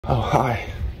Oh, hi.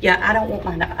 Yeah, I don't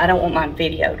want mine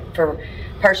videoed for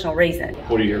personal reasons.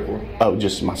 What are you here for? Oh,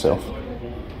 just myself.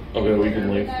 Okay, we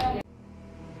can leave.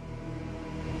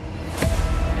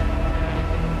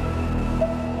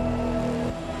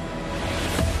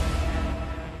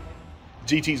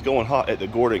 GT's going hot at the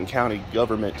Gordon County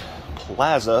Government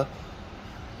Plaza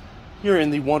here in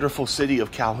the wonderful city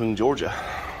of Calhoun, Georgia.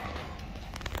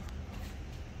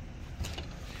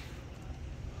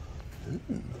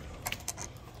 Ooh.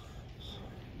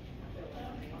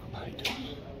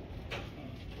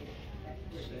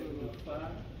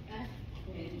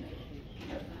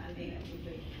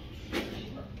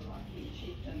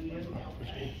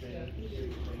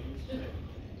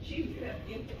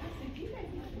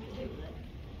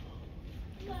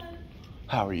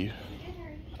 How are you?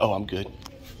 Oh, I'm good.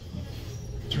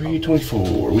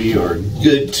 324. We are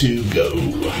good to go.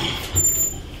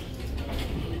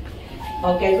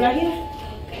 Okay, right here.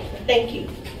 Thank you.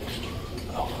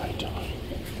 Oh, my God.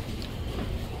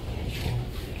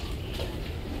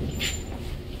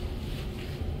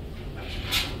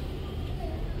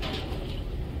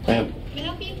 Ma'am? Can I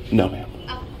help you? No, ma'am.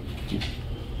 Oh. Do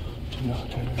not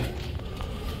enter.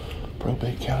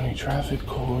 Probate County Traffic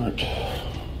Court.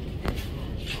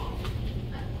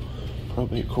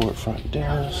 Probate Court front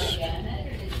desk. Can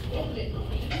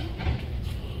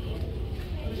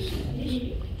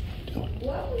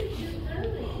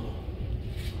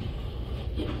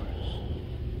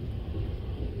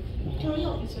we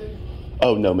help you, sir?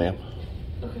 Oh, no, ma'am.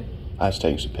 Okay. I was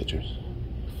taking some pictures.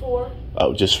 For?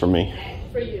 Oh, just for me?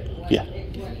 For you. Yeah.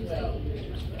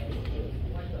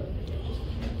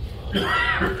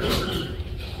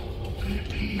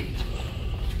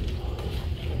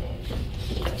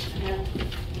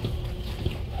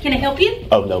 Can I help you?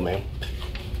 Oh, no, ma'am.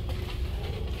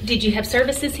 Did you have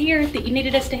services here that you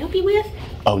needed us to help you with?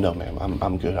 Oh, no, ma'am.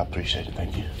 I'm good. I appreciate it.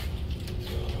 Thank you.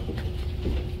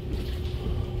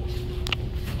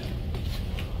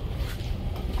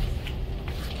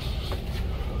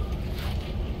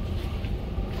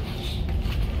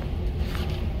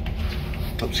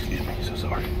 Oh, excuse me. So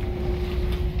sorry.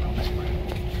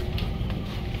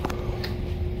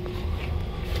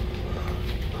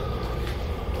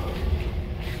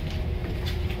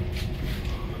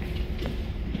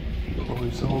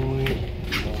 Employees only.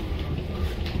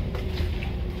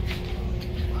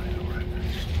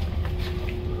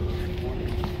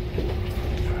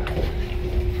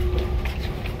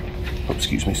 Oh,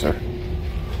 excuse me, sir.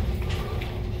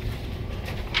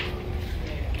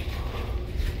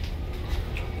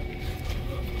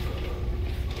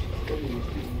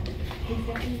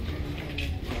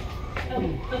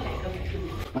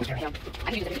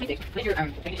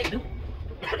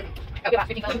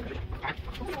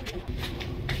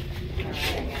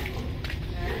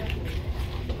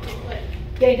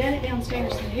 Yeah, he done it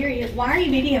downstairs. So here he is. Why are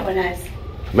you videoing us?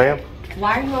 Ma'am?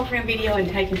 Why are you over in video and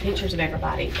taking pictures of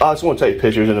everybody? I just want to take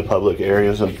pictures in the public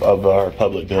areas of our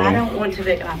public building. I don't want to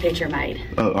get my picture made.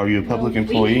 Are you a public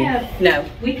employee? No.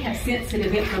 We have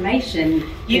sensitive information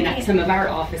in some of our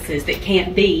offices that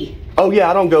can't be. Oh, yeah,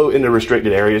 I don't go into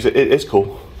restricted areas. It's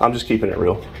cool. I'm just keeping it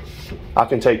real. I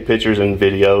can take pictures and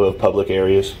video of public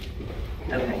areas.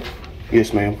 Okay.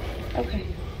 Yes, ma'am. Okay.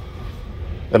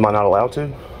 Am I not allowed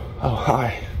to? Oh,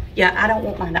 hi. Yeah, I don't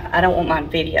want mine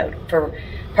videoed for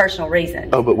personal reasons.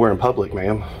 Oh, but we're in public,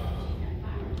 ma'am.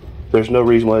 There's no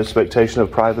reasonable expectation of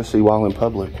privacy while in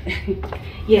public.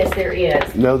 Yes, there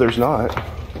is. No, there's not.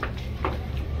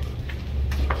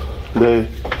 The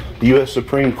U.S.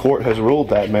 Supreme Court has ruled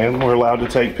that, ma'am. We're allowed to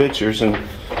take pictures and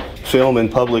film in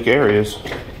public areas.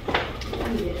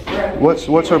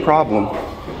 What's her problem?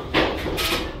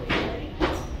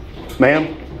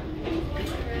 Ma'am?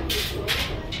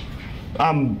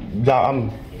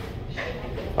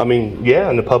 I mean,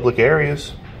 yeah, in the public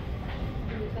areas.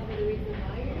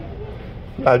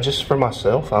 Just for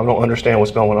myself. I don't understand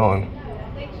what's going on. I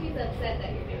think she's upset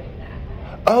that you're doing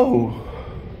that. Oh.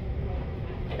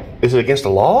 Is it against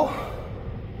the law?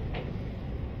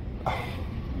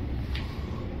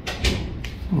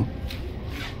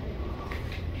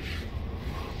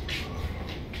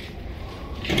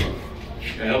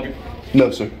 Can I help you?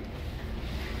 No, sir.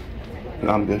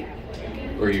 I'm good.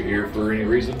 Are you here for any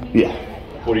reason? Yeah.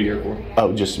 What are you here for?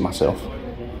 Oh, just myself.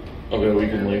 Okay, we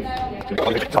can leave.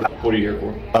 What are you here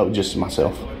for? Oh, just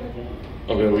myself.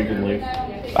 Okay, we can leave.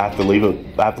 I have to leave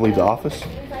the office?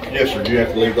 Yes, sir. You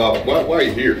have to leave the office. Why are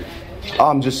you here?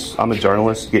 I'm a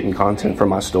journalist getting content for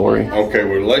my story. Okay,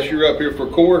 well, unless you're up here for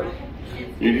court,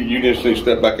 you just need to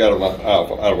step back out of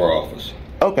our office.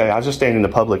 Okay, I was just standing in the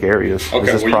public areas. Okay,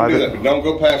 Is this well, private? you can do that, but don't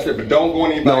go past it. But don't go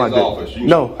in anybody's office.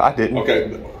 No, I didn't.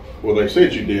 Okay, Well, they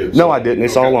said you did. No, I didn't.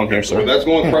 It's all on here, sir. Well, that's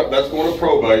going to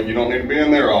probate. You don't need to be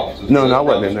in their offices. No, I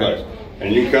wasn't in there.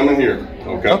 And you can come in here,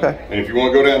 okay? Okay. And if you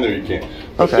want to go down there, you can.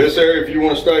 Okay. This area, if you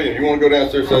want to stay, and you want to go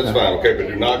downstairs, that's fine, okay? But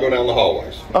do not go down the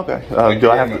hallways. Okay. Do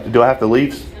I have to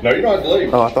leave? No, you don't have to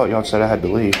leave. Oh, I thought y'all said I had to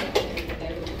leave.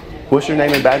 What's your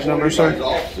name and badge number, sir?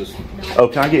 Oh,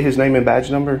 can I get his name and badge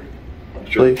number,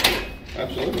 Sure. please?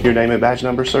 Absolutely. Your name and badge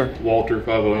number, sir? Walter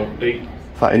 508.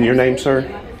 And your name, sir?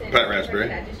 Pat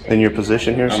Raspberry. And your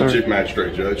position here, sir? I'm Chief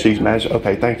Magistrate Judge. Chief Magistrate.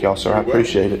 Okay, thank y'all, sir. I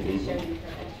appreciate it.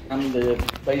 I'm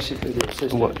basically the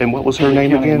assistant. And what was her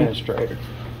name county again? Administrator.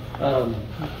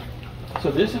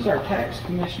 So this is our tax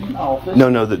commission office.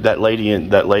 No, that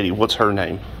lady. What's her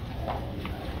name?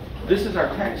 This is our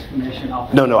tax commission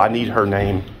office. No, I need her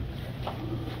name.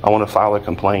 I want to file a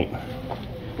complaint.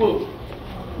 Well,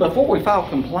 before we file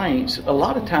complaints, a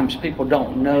lot of times people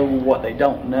don't know what they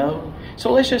don't know.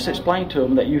 So let's just explain to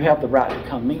them that you have the right to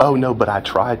come in. Oh no, but I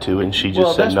tried to, and she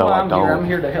just said no, I don't. Well, that's why I'm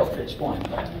here to help explain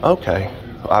that. Okay.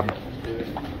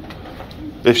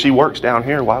 If she works down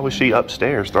here, why was she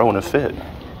upstairs throwing a fit?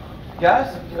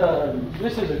 Guys,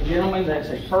 this is a gentleman that's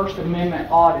a First Amendment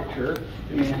auditor,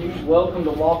 and he's welcome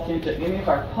to walk into any of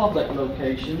our public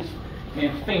locations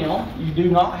and film. You do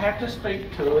not have to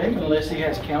speak to him unless he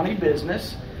has county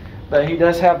business, but he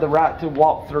does have the right to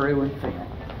walk through and film.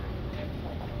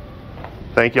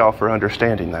 Thank y'all for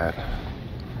understanding that.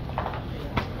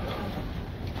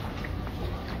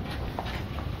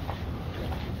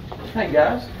 Hey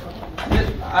guys,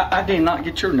 I did not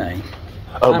get your name.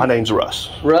 Oh, my name's Russ.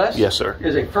 Russ? Yes, sir.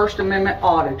 Is a First Amendment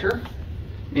auditor,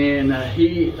 and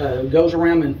he goes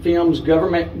around and films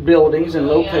government buildings and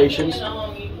locations.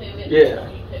 Yeah.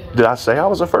 Did I say I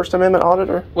was a First Amendment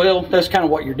auditor? Well, that's kind of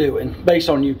what you're doing, based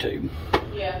on YouTube.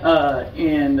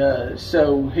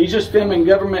 So he's just filming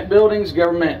government buildings,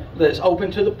 government that's open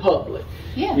to the public.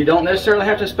 Yeah. You don't necessarily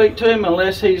have to speak to him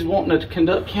unless he's wanting to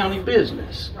conduct county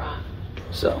business. Right.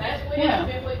 So. That's we Yeah.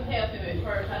 if we can help him at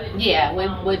first. I didn't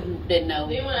Didn't know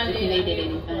if you needed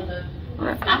anything.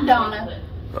 Right. I'm Donna.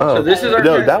 Oh, So this is our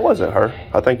no, tax- that wasn't her.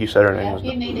 I think you said her name was.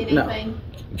 If you needed No. anything.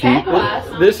 Tag-wise,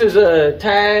 This is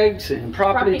tags and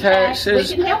property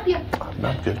taxes. We can help you.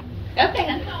 I'm good. Okay,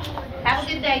 then. Have a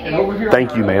good day, And dear. over here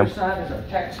Thank on you, our ma'am. other side is our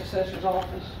tax assessor's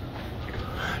office.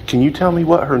 Can you tell me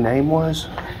what her name was?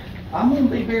 I'm going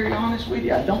to be very honest with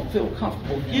you. I don't feel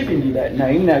comfortable giving you that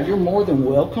name. Now, you're more than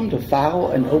welcome to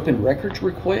file an open records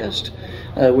request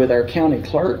with our county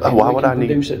clerk. And Why we would can I need-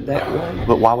 produce it that way.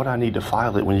 But why would I need to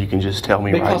file it when you can just tell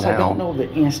me Because right now? I don't know the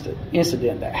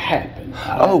incident that happened.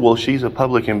 Oh, well, she's a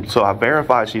so I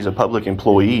verified she's a public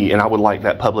employee, and I would like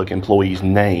that public employee's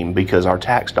name because our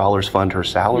tax dollars fund her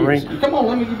salary. Yes. Come on,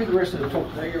 let me give you the rest of the talk.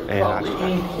 You're And I-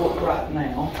 probably in court right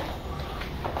now.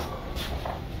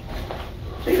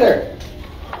 See there.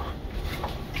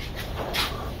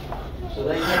 So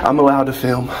they have- I'm allowed to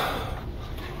film.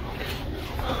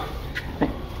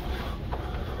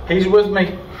 He's with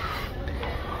me.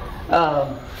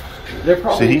 They're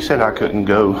probably. See, he said I couldn't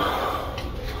go.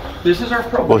 This is our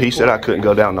probate. Well, he said I court. couldn't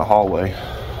go down the hallway.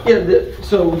 Yeah.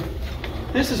 So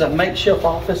this is a makeshift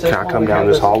office. That's Can I why come we down have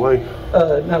this hallway?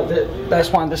 No,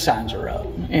 that's why the signs are up.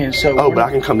 And so. Oh, but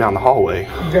I can come down the hallway.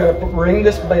 You gotta ring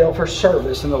this bell for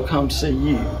service, and they'll come see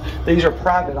you. These are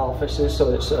private offices, so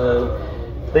it's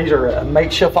these are a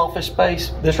makeshift office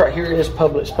space. This right here is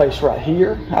public space right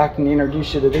here. I can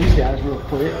introduce you to these guys real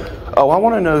quick. Oh, I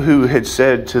want to know who had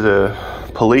said to the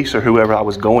police or whoever I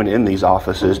was going in these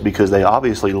offices because they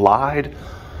obviously lied.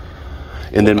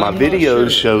 And then my I'm not video sure.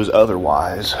 shows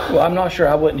otherwise. Well, I'm not sure.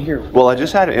 I wasn't here. Well, I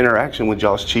just had an interaction with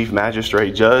y'all's chief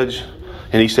magistrate judge,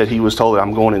 and he said he was told that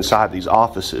I'm going inside these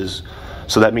offices.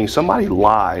 So that means somebody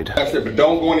lied. That's it, but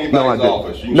don't go in anybody's No, I didn't.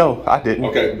 office. No, I didn't.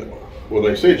 Okay. Well,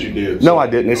 they said you did. No, I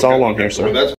didn't. It's all on here, sir.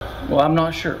 Well, that's Well, I'm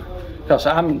not sure because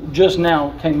I'm just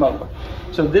now came over.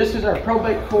 So this is our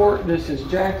probate court. This is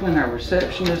Jacqueline, our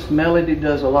receptionist. Melody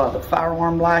does a lot of the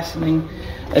firearm licensing.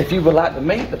 If you would like to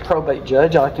meet the probate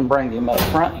judge, I can bring him up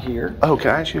front here. Oh,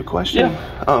 can I ask you a question?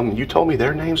 You told me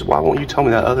their names. Why won't you tell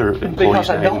me that other employee's Because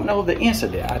I name? don't know the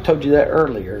incident. I told you that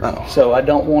earlier. Oh. So I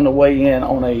don't want to weigh in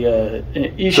on an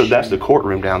issue. So that's the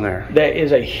courtroom down there. That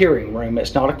is a hearing room.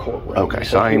 It's not a courtroom. Okay, It's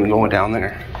so a I ain't even hearing going room. down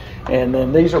there. And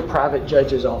then these are private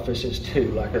judges' offices too.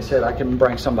 Like I said, I can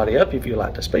bring somebody up if you'd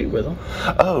like to speak with them.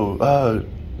 Oh,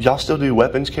 y'all still do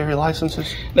weapons carry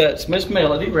licenses? That's Miss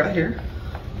Melody right here.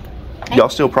 Y'all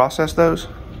still process those?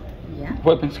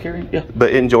 Weapons carry, yeah.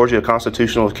 But in Georgia, a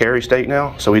constitutional carry state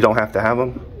now, so we don't have to have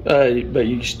them? But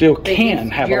you still can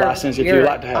have a license if you'd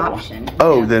like to have one.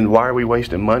 Oh, then why are we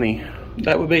wasting money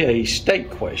That would be a state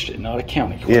question, not a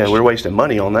county question. Yeah, we're wasting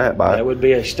money on that by That would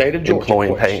be a state of Georgia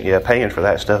employing, question. paying for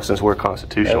that stuff since we're a That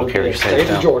constitutional would be carry a state state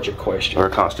of now. Georgia question. We're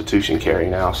a constitution carry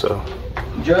now, so.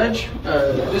 Judge,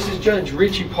 this is Judge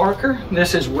Richie Parker.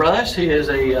 This is Russ. He is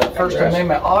a First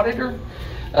Amendment auditor.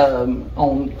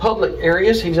 On public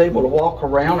areas, he's able to walk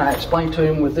around. I explained to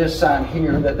him with this sign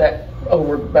here that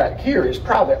over back here is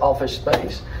private office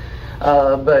space.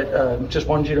 But just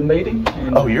wanted you to meet him.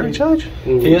 Oh, you're a judge?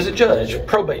 He is a judge,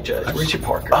 probate judge, Richie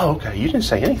Parker. Oh, okay. You didn't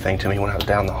say anything to me when I was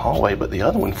down the hallway, but the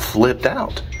other one flipped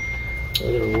out.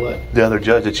 Other what? The other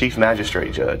judge, the chief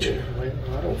magistrate judge.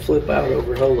 I don't flip out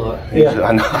over a whole lot. Yeah.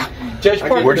 I know. Judge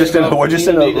Parker, We're just in a public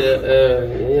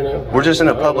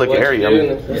area.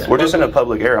 Yeah. We're just in a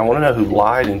public area. I want to know who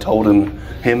lied and told him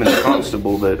and the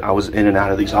constable that I was in and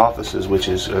out of these offices, which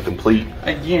is a complete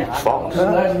false.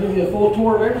 I'd give you a full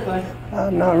tour of everything.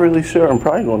 I'm not really sure. I'm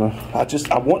probably gonna.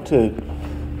 I want to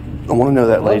know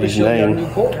that lady's name. New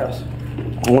courthouse.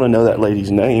 I want to know that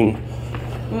lady's name.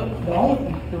 Well,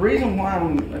 the reason why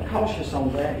I'm cautious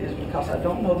on that is because I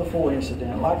don't know the full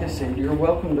incident. Like I said, you're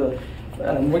welcome to.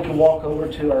 We can walk over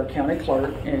to our county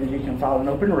clerk and you can file an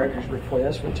open records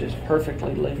request, which is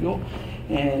perfectly legal,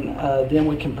 and then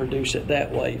we can produce it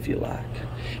that way if you like.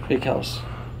 Because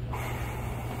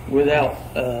without,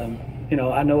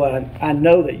 I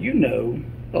know that you know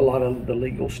a lot of the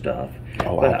legal stuff,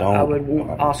 but I don't. I would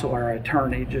want also our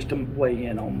attorney just to weigh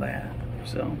in on that.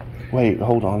 So. Wait,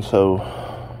 hold on. So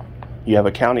you have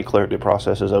a county clerk that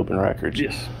processes open records.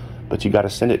 Yes. But you got to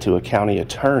send it to a county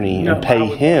attorney and pay I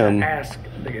would him. Want to ask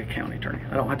the county attorney.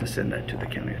 I don't have to send that to the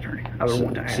county attorney. I would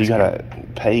want to ask. So you got to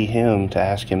pay him to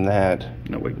ask him that.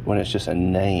 No, when it's just a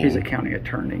name. He's a county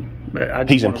attorney, but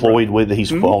he's employed with.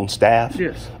 He's on staff.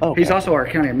 Yes. Okay. He's also our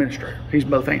county administrator. He's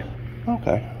both and.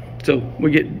 Okay. So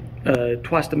we get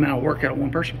twice the amount of work out of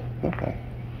one person. Okay.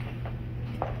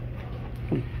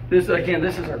 This is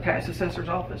our tax assessor's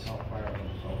office.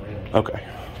 Okay.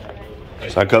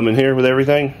 So I come in here with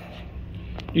everything.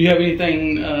 Do you have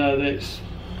anything that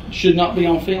should not be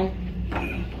on film?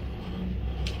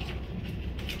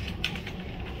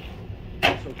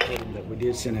 That we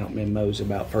did send out memos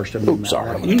about First Amendment. Sorry,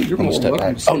 I'm You're gonna more step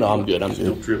welcome back. to Oh no, sit. I'm good. I'm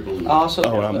good. I also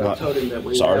I'm not. told him that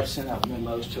we Sorry. have sent out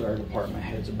memos to our department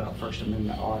heads about First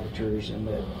Amendment auditors and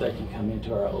that they can come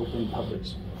into our open public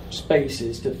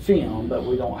spaces to film, but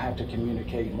we don't have to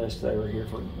communicate unless they were here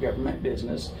for government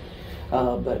business.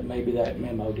 But maybe that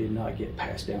memo did not get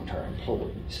passed down to our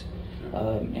employees.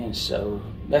 And so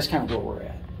that's kind of where we're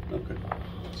at. Okay.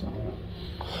 So.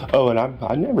 Oh, and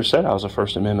I never said I was a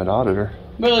First Amendment auditor.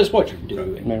 Well, it's what you're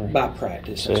doing Never by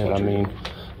practice. That's what I you're mean, doing.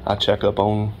 I check up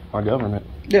on my government.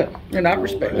 Yeah, and I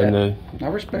respect that. And I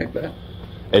respect that.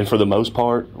 And for the most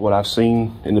part, what I've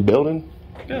seen in the building,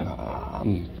 Yeah.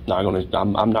 I'm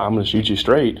gonna shoot you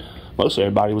straight. Most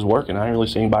everybody was working. I didn't really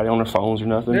see anybody on their phones or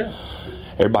nothing. Yeah.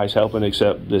 Everybody's helping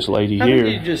except this lady I here.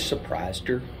 think you just surprised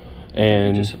her.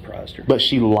 And You just surprised her. But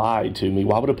she lied to me.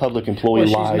 Why would a public employee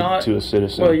lie to a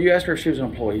citizen? Well, you asked her if she was an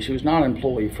employee. She was not an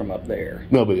employee from up there.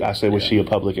 No, but I said, was she a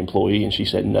public employee? And she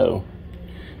said no.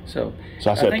 So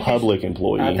I said think public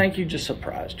employee. I think you just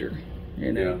surprised her.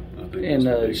 You know? Yeah, I think And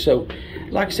that's the so,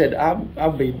 like I said,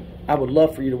 I would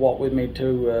love for you to walk with me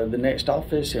to the next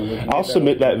office, and we can. I'll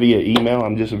submit that via email.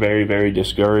 I'm just very, very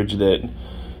discouraged that,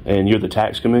 and you're the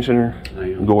tax commissioner,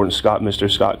 Mr.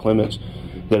 Scott Clements,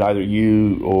 that either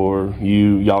you or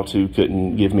y'all two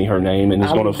couldn't give me her name, and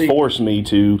it's going to force me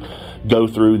to go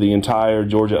through the entire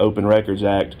Georgia Open Records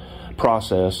Act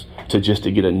process to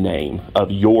get a name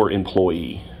of your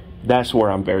employee. That's where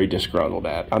I'm very disgruntled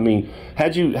at. I mean,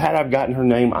 had I gotten her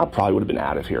name, I probably would have been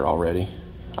out of here already.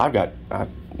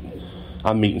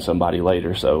 I'm meeting somebody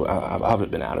later, so I would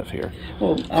have been out of here.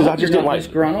 Well, I just didn't like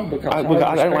disgruntled because I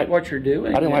didn't like what you're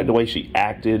doing. I didn't like the way she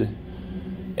acted,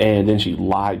 and then she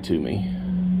lied to me.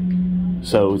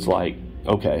 So it's like,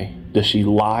 okay, does she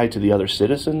lie to the other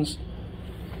citizens?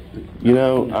 You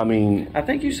know, I mean, I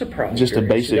think you surprised just her. a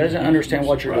basic. She doesn't understand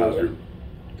what you're doing.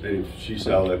 And if she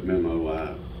saw that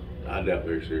memo, I doubt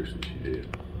very seriously she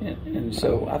did. And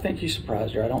so I think you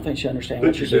surprised her. I don't think she understands Put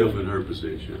what you're doing. yourself in her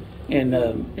position.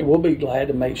 And we'll be glad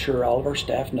to make sure all of our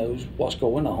staff knows what's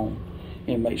going on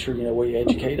and make sure, we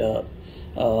educate up.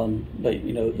 But,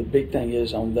 the big thing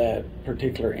is on that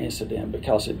particular incident,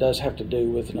 because it does have to do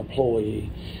with an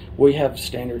employee, we have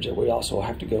standards that we also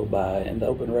have to go by, and the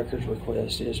open records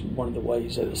request is one of the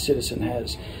ways that a citizen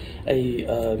has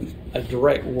a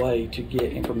direct way to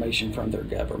get information from their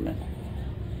government.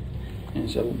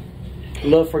 And so I'd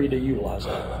love for you to utilize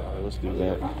that. All right, let's do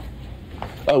that.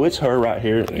 Oh, it's her right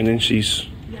here, and then she's.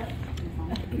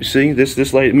 See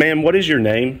this lady, ma'am. What is your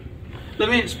name? Let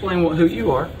me explain who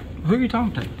you are. Who are you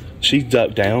talking to? She's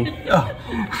ducked down.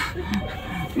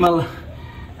 Oh.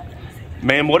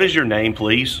 Ma'am, what is your name,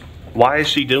 please? Why is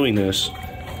she doing this?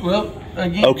 Well,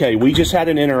 again. Okay, we just had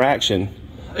an interaction.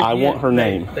 I want her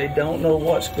name. They don't know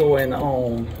what's going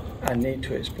on. I need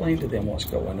to explain to them what's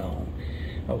going on.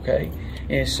 Okay?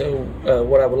 And so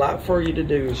what I would like for you to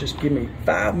do is just give me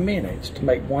 5 minutes to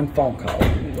make one phone call.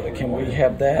 Can we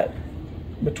have that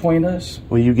between us?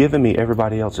 Well, you giving me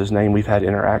everybody else's name we've had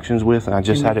interactions with, and I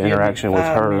just had an interaction with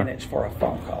her. 5 minutes for a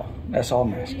phone call. That's all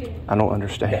I'm asking. I don't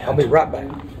understand. Yeah, I'll be right back.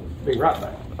 Be right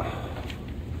back.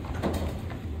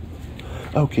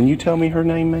 Oh, can you tell me her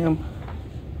name, ma'am?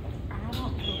 I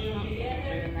don't feel comfortable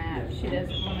doing that. She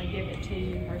doesn't want to give it to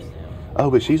you herself. Oh,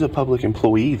 but she's a public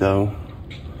employee, though.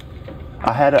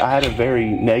 I had a very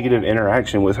negative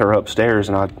interaction with her upstairs,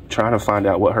 and I'm trying to find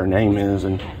out what her name is,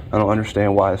 and I don't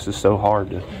understand why this is so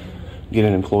hard to get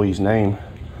an employee's name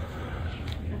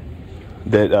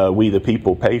that we, the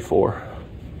people, pay for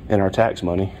in our tax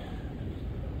money.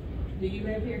 Do you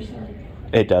live here, sir?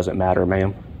 It doesn't matter,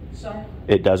 ma'am. Sir?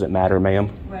 It doesn't matter,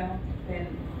 ma'am. Well, then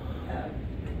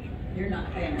you're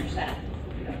not paying her salary.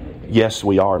 Yes,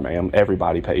 we are, ma'am.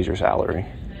 Everybody pays your salary.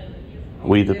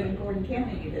 We You the live in Gordon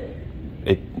County, you do.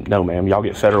 no, ma'am. Y'all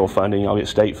get federal funding. Y'all get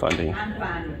state funding. I'm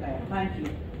fine with that. Thank you.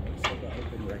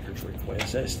 Open records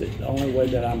request. That's the only way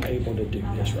that I'm able to do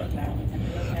this right now.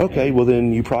 Okay, well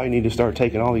then you probably need to start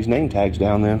taking all these name tags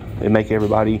down then and make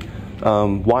everybody.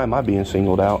 Why am I being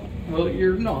singled out? Well,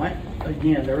 you're not.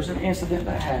 Again, there was an incident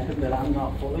that happened that I'm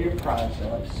not fully apprised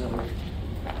of,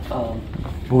 so.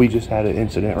 We just had an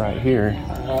incident right here.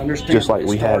 I understand. Just like it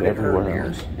we had started everywhere earlier,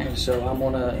 else. And so I'm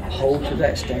going to hold to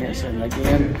that stance. And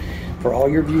again, for all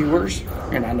your viewers,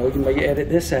 and I know you may edit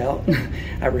this out,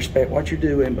 I respect what you're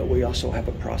doing, but we also have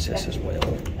a process as well.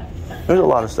 There's a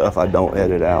lot of stuff I don't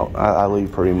edit out. I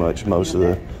leave pretty much most of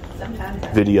the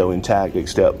video intact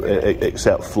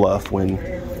except fluff when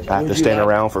I have to stand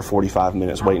around for 45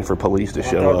 minutes waiting for police to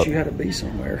show I thought up. you had to be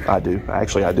somewhere. I do.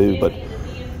 Actually, I do, but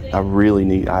I really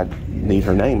need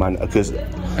her name because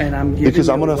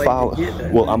I'm going to file.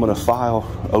 Well, I'm going to file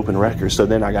open records. So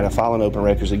then I got to file an open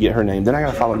records to get her name. Then I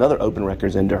got to file another open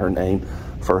records into her name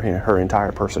for her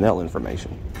entire personnel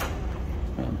information.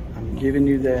 I'm giving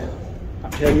you that.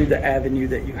 I'm telling you the avenue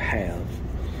that you have,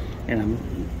 and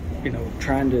I'm,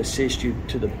 trying to assist you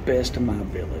to the best of my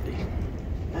ability.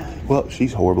 Well,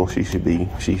 she's horrible. She shouldn't be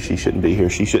here.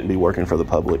 She shouldn't be working for the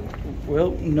public.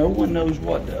 Well, no one knows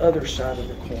what the other side of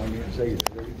the coin is either.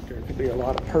 There could be a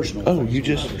lot of personal. Oh, things you on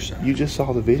the other side. just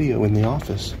saw the video in the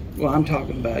office. Well, I'm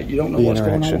talking about you don't know The what's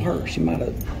going on with interaction. her. She might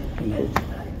have,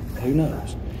 who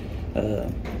knows?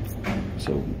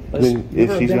 So let's give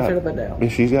her the benefit of a doubt.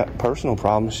 If she's got personal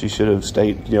problems, she should have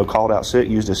stayed. Called out sick,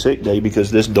 used a sick day, because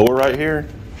this door right here,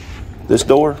 the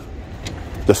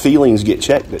feelings get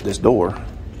checked at this door.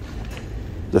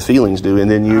 The feelings do,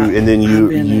 and then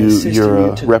you're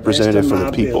a representative for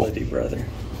the people. Brother.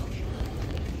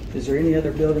 Is there any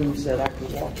other buildings that I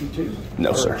could walk you to? No,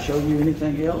 or sir. Show you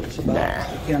anything else about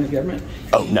the county government?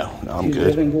 Oh no, I'm you good. You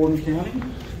live in Gordon County?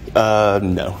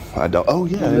 No, I don't. Oh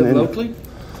yeah, You live locally?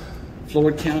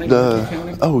 Floyd County?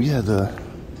 County? Oh yeah, the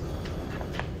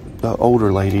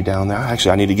older lady down there.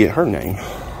 Actually, I need to get her name.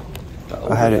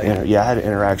 I had an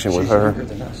interaction with her. Younger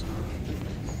than us.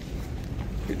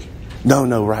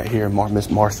 No, right here, Miss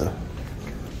Martha.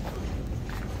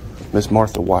 Miss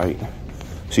Martha White.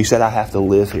 She said I have to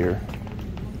live here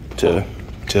to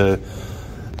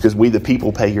because we the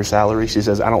people pay your salary. She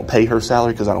says I don't pay her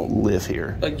salary because I don't live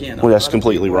here. Again, well, that's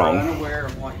completely wrong. I'm unaware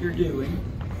of what you're doing,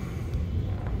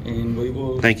 and we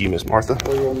will. Thank you, Miss Martha.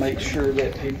 We will make sure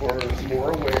that people are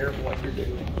more aware of what you're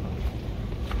doing.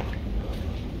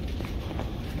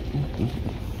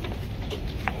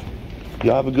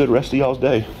 Y'all have a good rest of y'all's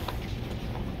day.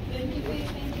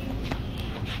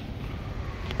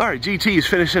 All right, GT is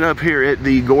finishing up here at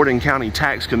the Gordon County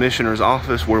Tax Commissioner's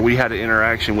office, where we had an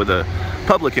interaction with a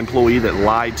public employee that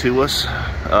lied to us,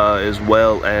 as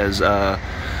well as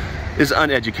is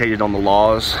uneducated on the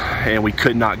laws, and we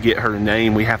could not get her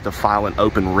name. We have to file an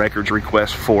open records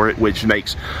request for it, which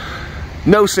makes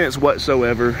no sense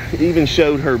whatsoever. Even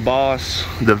showed her boss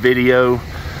the video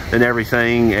and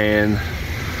everything, and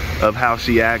of how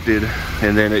she acted,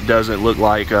 and then it doesn't look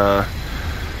like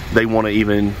they want to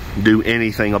even do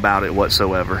anything about it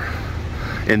whatsoever,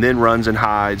 and then runs and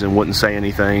hides and wouldn't say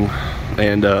anything.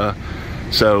 And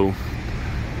so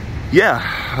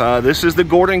yeah, this is the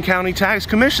Gordon County Tax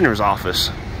Commissioner's office,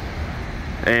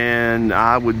 and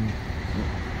I would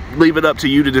leave it up to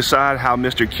you to decide how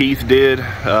Mr. Keith did.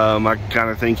 I kind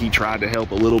of think he tried to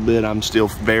help a little bit. I'm still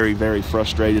very, very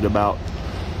frustrated about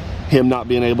him not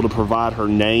being able to provide her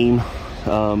name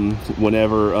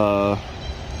whenever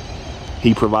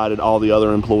he provided all the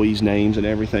other employees' names and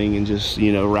everything, and just,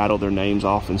 you know, rattled their names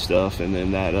off and stuff. And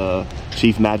then that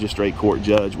chief magistrate court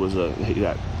judge was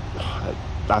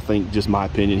I think, just my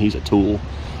opinion, he's a tool.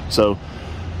 So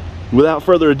without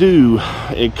further ado,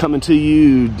 coming to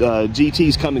you,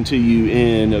 GT's coming to you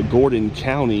in Gordon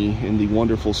County in the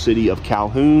wonderful city of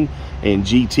Calhoun, and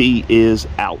GT is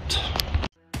out.